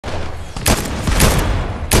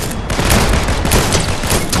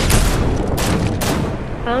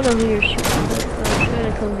don't know who you're shooting at. I'm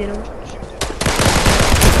trying to come get him.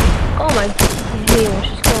 Oh my, he almost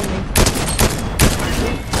just killed me.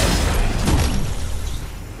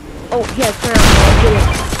 Oh, he has crown. I'll get it.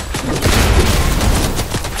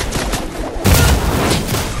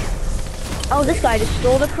 Oh, this guy just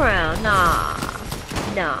stole the crown. Nah.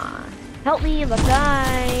 Help me if I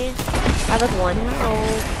die. I have like 1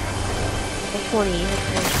 health. Like 20.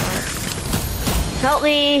 Help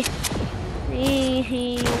me.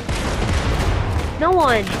 No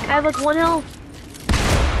one. I have like 1 health.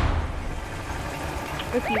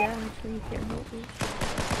 Repeat that, so you can't help me.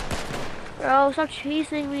 Bro, stop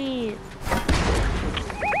chasing me.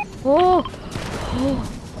 Oh.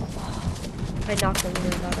 I knocked him in.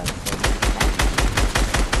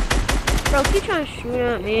 Bro, keep trying to shoot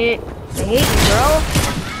at me. I hate you, bro.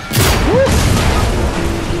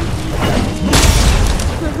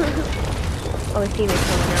 Oh, his teammate's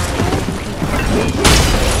coming out.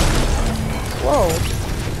 Whoa.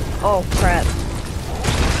 Oh, crap.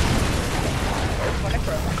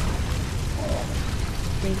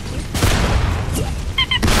 Thank you.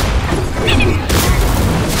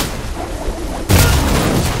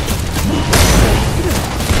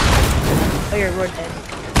 Oh, you're dead.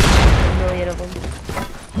 A million of them.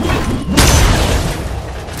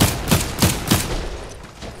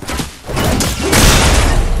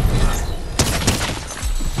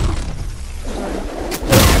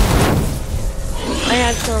 I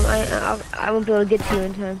have some. I won't be able to get to you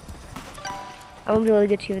in time. I won't be able to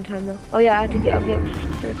get to you in time though. Oh yeah, I'll get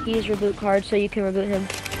the keys reboot card so you can reboot him.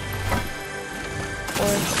 Or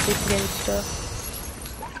you can get his stuff.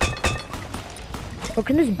 Look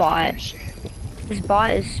at this bot. This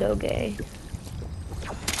bot is so gay.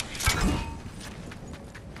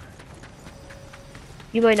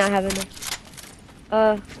 You might not have enough.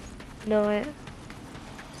 No,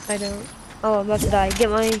 I don't. Oh, I'm about to die. Get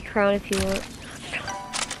my crown if you want.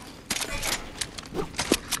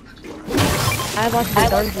 I have lots of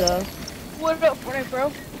guns though. What up,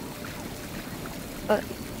 bro?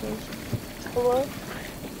 Hello?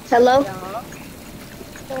 Hello?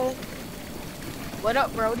 Yeah. What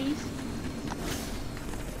up, Brodies?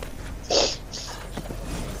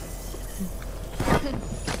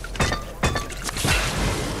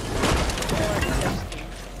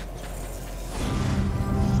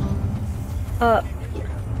 Oh,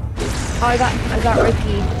 I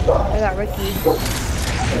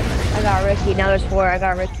got Ricky. Now there's 4. I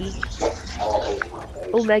got Ricky.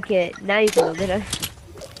 Oh, make it. Now you can go get us.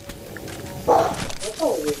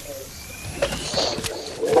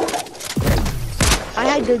 I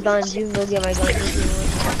had good guns. You can go get my guns if you want.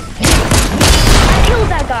 I killed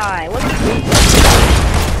that guy. What the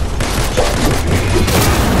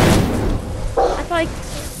fuck?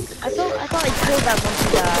 I thought I killed that monkey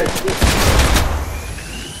guy.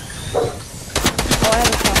 Oh, I have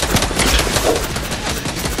a shotgun.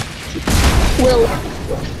 Will.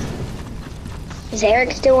 Is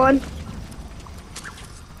Eric still on?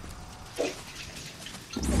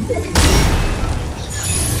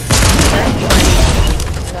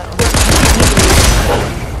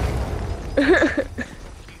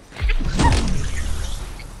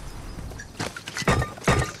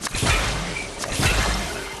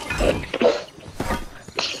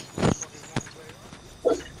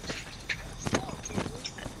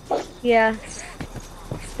 Yeah,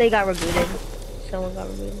 they got rebooted. Someone got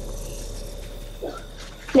rebooted.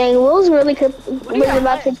 Dang, Will's really was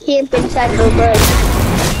about to camp inside the bush.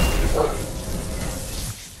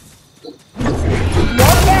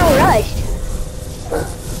 Walk down, rushed.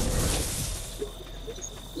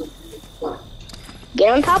 Get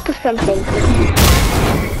on top of something.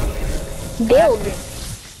 Build.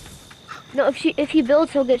 No, if he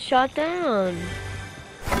builds, he'll get shot down.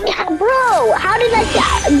 Yeah, bro, how did I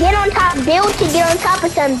get on top? Build to get on top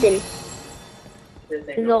of something.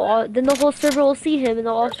 Then the whole server will see him and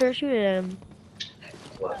they'll all start shooting at him.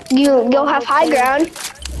 You'll have high ground.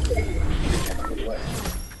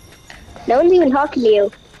 No one's even talking to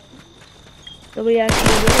you. Nobody actually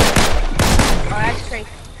did it. Oh, that's great.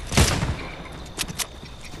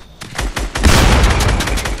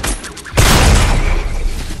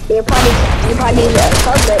 You're probably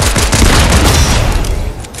public.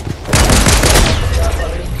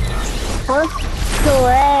 Huh?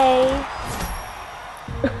 Delay.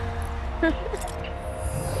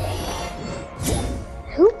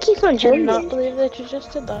 Who keeps on I jumping? cannot believe that you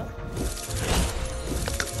just did that.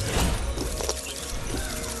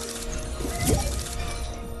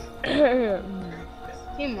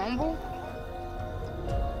 You mumble?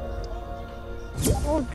 Oh,